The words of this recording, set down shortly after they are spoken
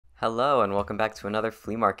Hello and welcome back to another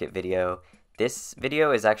flea market video. This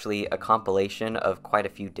video is actually a compilation of quite a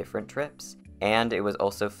few different trips, and it was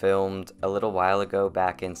also filmed a little while ago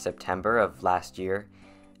back in September of last year.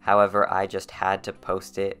 However, I just had to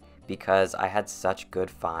post it because I had such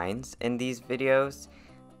good finds in these videos.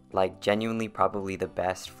 Like, genuinely probably the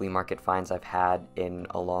best flea market finds I've had in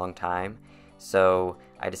a long time. So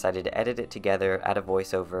I decided to edit it together, add a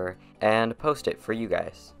voiceover, and post it for you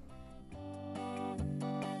guys.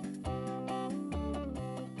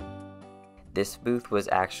 This booth was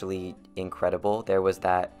actually incredible. There was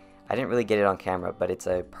that, I didn't really get it on camera, but it's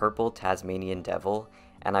a purple Tasmanian devil,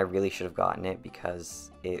 and I really should have gotten it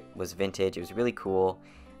because it was vintage, it was really cool.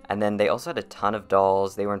 And then they also had a ton of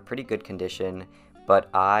dolls. They were in pretty good condition, but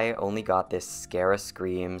I only got this Scarah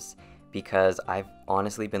Screams because I've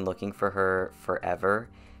honestly been looking for her forever.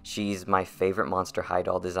 She's my favorite Monster High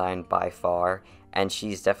doll design by far, and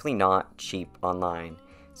she's definitely not cheap online.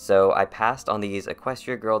 So I passed on these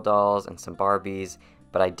Equestria Girl dolls and some Barbies,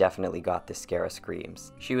 but I definitely got this Scarah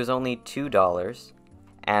Screams. She was only $2,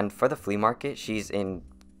 and for the flea market, she's in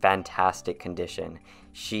fantastic condition.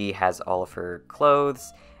 She has all of her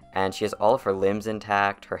clothes, and she has all of her limbs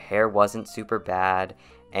intact. Her hair wasn't super bad,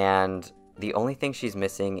 and the only thing she's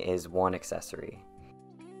missing is one accessory.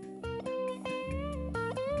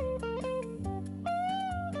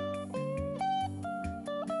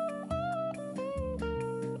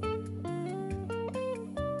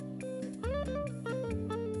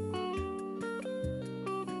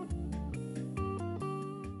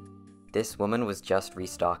 This woman was just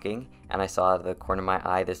restocking, and I saw out of the corner of my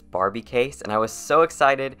eye this Barbie case, and I was so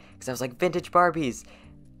excited because I was like, vintage Barbies!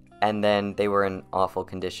 And then they were in awful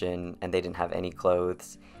condition, and they didn't have any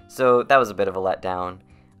clothes, so that was a bit of a letdown.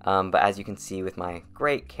 But as you can see with my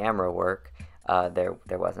great camera work, there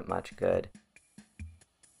wasn't much good.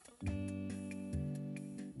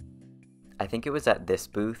 I think it was at this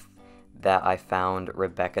booth that I found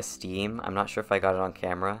Rebecca Steam. I'm not sure if I got it on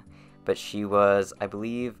camera, but she was, I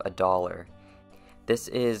believe, $1. This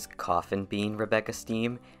is Coffin Bean Rebecca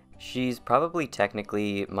Steam. She's probably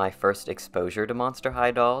technically my first exposure to Monster High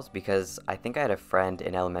dolls because I think I had a friend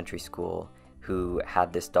in elementary school who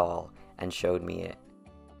had this doll and showed me it.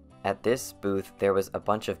 At this booth, there was a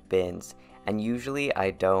bunch of bins, and usually I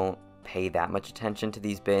don't pay that much attention to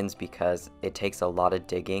these bins because it takes a lot of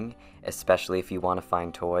digging, especially if you want to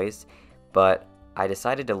find toys, but I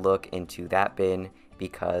decided to look into that bin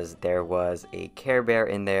because there was a Care Bear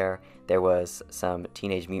in there, there was some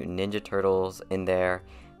Teenage Mutant Ninja Turtles in there,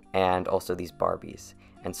 and also these Barbies.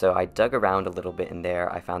 And so I dug around a little bit in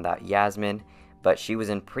there. I found that Yasmin, but she was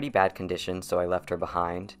in pretty bad condition, so I left her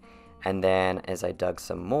behind. And then as I dug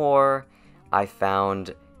some more, I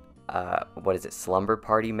found, Slumber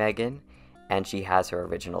Party Meygan, and she has her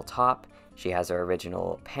original top, she has her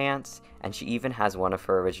original pants, and she even has one of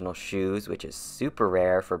her original shoes, which is super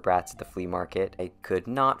rare for Bratz at the flea market. I could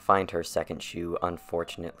not find her second shoe,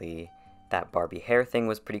 unfortunately. That Barbie hair thing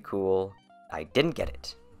was pretty cool. I didn't get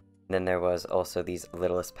it. And then there was also these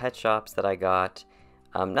Littlest Pet Shops that I got.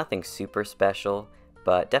 Nothing super special,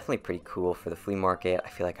 but definitely pretty cool for the flea market. I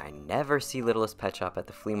feel like I never see Littlest Pet Shop at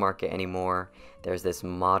the flea market anymore. There's this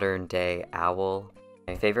modern day owl.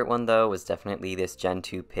 My favorite one though was definitely this Gen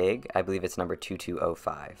 2 pig. I believe it's number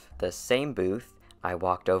 2205. The same booth, I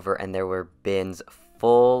walked over and there were bins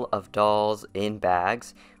full of dolls in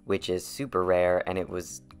bags, which is super rare, and it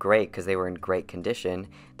was great because they were in great condition.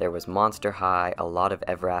 There was Monster High, a lot of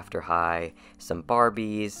Ever After High, some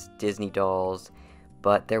Barbies, Disney dolls,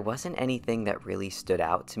 but there wasn't anything that really stood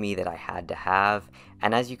out to me that I had to have,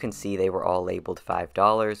 and as you can see they were all labeled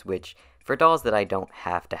 $5, which for dolls that I don't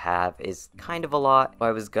have to have is kind of a lot.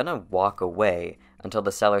 I was gonna walk away until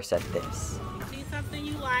the seller said this. See something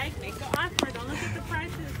you like, make an offer, don't look at the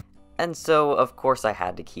prices. And so of course I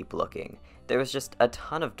had to keep looking. There was just a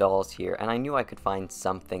ton of dolls here, and I knew I could find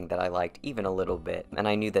something that I liked even a little bit, and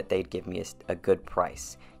I knew that they'd give me a good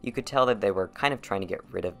price. You could tell that they were kind of trying to get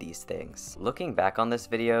rid of these things. Looking back on this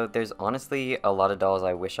video, there's honestly a lot of dolls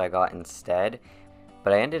I wish I got instead,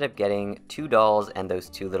 but I ended up getting 2 dolls and those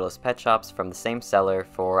 2 Littlest Pet Shops from the same seller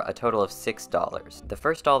for a total of $6. The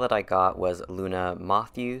first doll that I got was Luna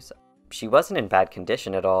Matthews. She wasn't in bad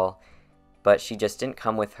condition at all, but she just didn't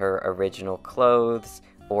come with her original clothes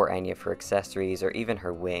or any of her accessories or even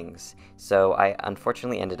her wings, so I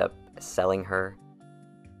unfortunately ended up selling her.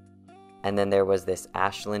 And then there was this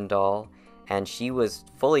Ashlyn doll, and she was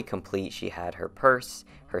fully complete. She had her purse,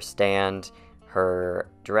 her stand, her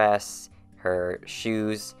dress, her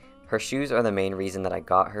shoes. Her shoes are the main reason that I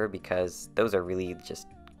got her because those are really just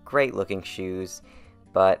great looking shoes,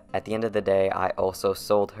 but at the end of the day I also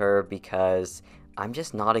sold her because I'm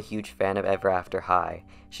just not a huge fan of Ever After High.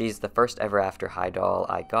 She's the first Ever After High doll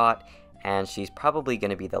I got, and she's probably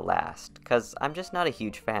going to be the last, because I'm just not a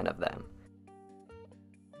huge fan of them.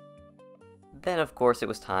 Then of course it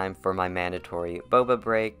was time for my mandatory Boba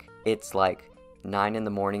break. It's like 9 in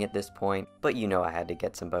the morning at this point, but you know I had to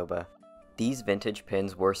get some Boba. These vintage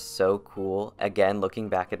pins were so cool. Again, looking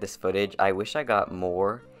back at this footage, I wish I got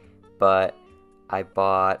more, but I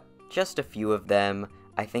bought just a few of them.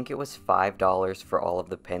 I think it was $5 for all of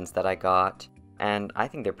the pins that I got, and I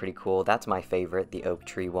think they're pretty cool. That's my favorite, the oak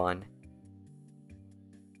tree one.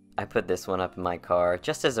 I put this one up in my car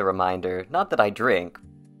just as a reminder, not that I drink.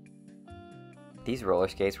 These roller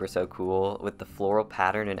skates were so cool, with the floral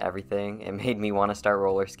pattern and everything. It made me want to start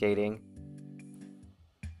roller skating.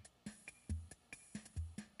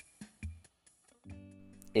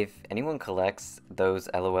 If anyone collects those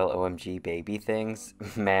LOL OMG baby things,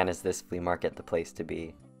 man is this flea market the place to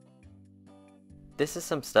be. This is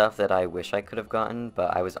some stuff that I wish I could have gotten,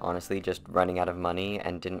 but I was honestly just running out of money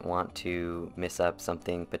and didn't want to miss up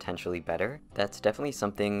something potentially better. That's definitely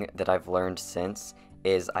something that I've learned since,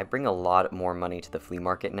 is I bring a lot more money to the flea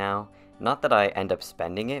market now. Not that I end up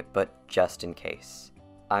spending it, but just in case.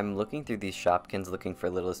 I'm looking through these Shopkins looking for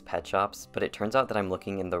Littlest Pet Shops, but it turns out that I'm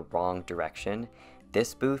looking in the wrong direction.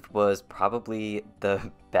 This booth was probably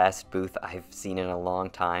the best booth I've seen in a long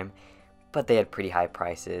time, but they had pretty high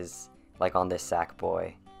prices, like on this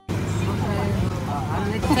Sackboy.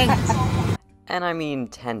 And I mean,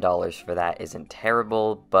 $10 for that isn't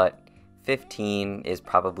terrible, but $15 is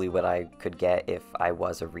probably what I could get if I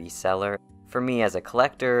was a reseller. For me as a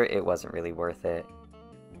collector, it wasn't really worth it.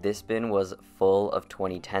 This bin was full of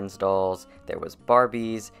 2010s dolls. There was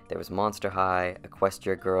Barbies, there was Monster High,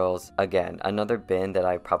 Equestria Girls. Again, another bin that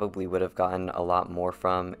I probably would have gotten a lot more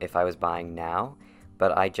from if I was buying now,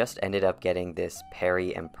 but I just ended up getting this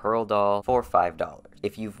Peri and Pearl doll for $5.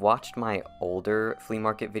 If you've watched my older flea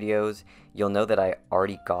market videos, you'll know that I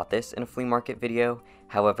already got this in a flea market video.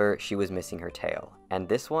 However, she was missing her tail, and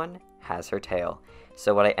this one has her tail.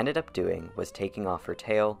 So what I ended up doing was taking off her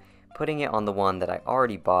tail, putting it on the one that I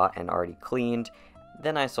already bought and already cleaned,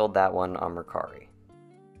 then I sold that one on Mercari.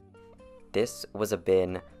 This was a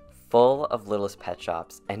bin full of Littlest Pet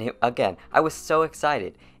Shops, and again, I was so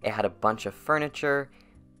excited. It had a bunch of furniture,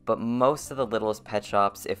 but most of the Littlest Pet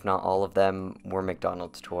Shops, if not all of them, were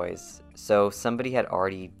McDonald's toys. So somebody had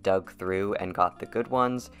already dug through and got the good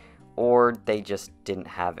ones, or they just didn't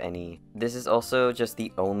have any. This is also just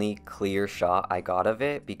the only clear shot I got of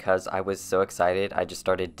it because I was so excited I just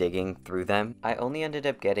started digging through them. I only ended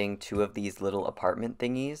up getting 2 of these little apartment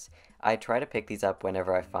thingies. I try to pick these up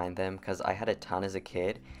whenever I find them because I had a ton as a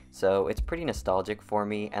kid, so it's pretty nostalgic for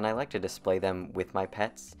me and I like to display them with my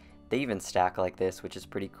pets. They even stack like this, which is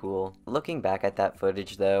pretty cool. Looking back at that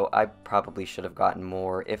footage though, I probably should have gotten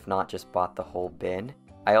more, if not just bought the whole bin.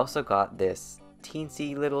 I also got this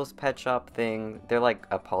teensy Littlest Pet Shop thing. They're like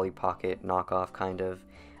a Polly Pocket knockoff kind of.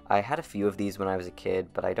 I had a few of these when I was a kid,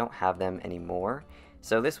 but I don't have them anymore.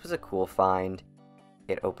 So this was a cool find.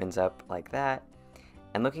 It opens up like that.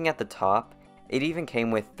 And looking at the top, it even came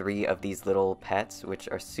with 3 of these little pets, which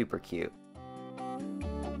are super cute.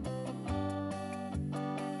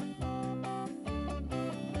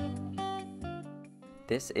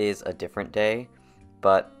 This is a different day,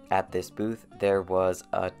 but at this booth, there was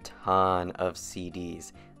a ton of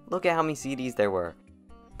CDs. Look at how many CDs there were.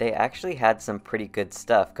 They actually had some pretty good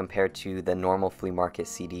stuff compared to the normal flea market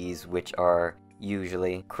CDs, which are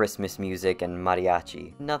usually Christmas music and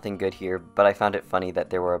mariachi. Nothing good here, but I found it funny that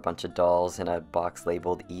there were a bunch of dolls in a box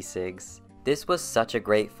labeled e-cigs. This was such a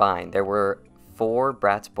great find. There were 4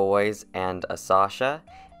 Bratz boys and a Sasha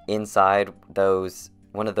inside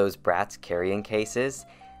one of those Bratz carrying cases.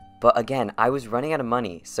 But again, I was running out of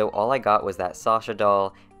money, so all I got was that Sasha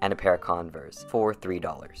doll and a pair of Converse for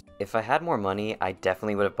 $3. If I had more money, I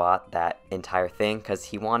definitely would have bought that entire thing because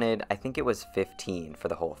he wanted, I think it was $15 for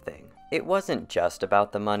the whole thing. It wasn't just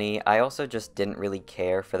about the money, I also just didn't really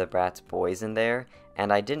care for the Bratz boys in there,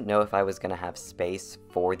 and I didn't know if I was going to have space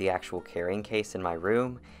for the actual carrying case in my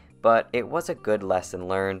room, but it was a good lesson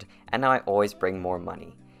learned, and now I always bring more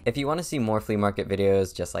money. If you want to see more flea market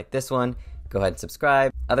videos just like this one, go ahead and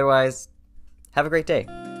subscribe. Otherwise, have a great day.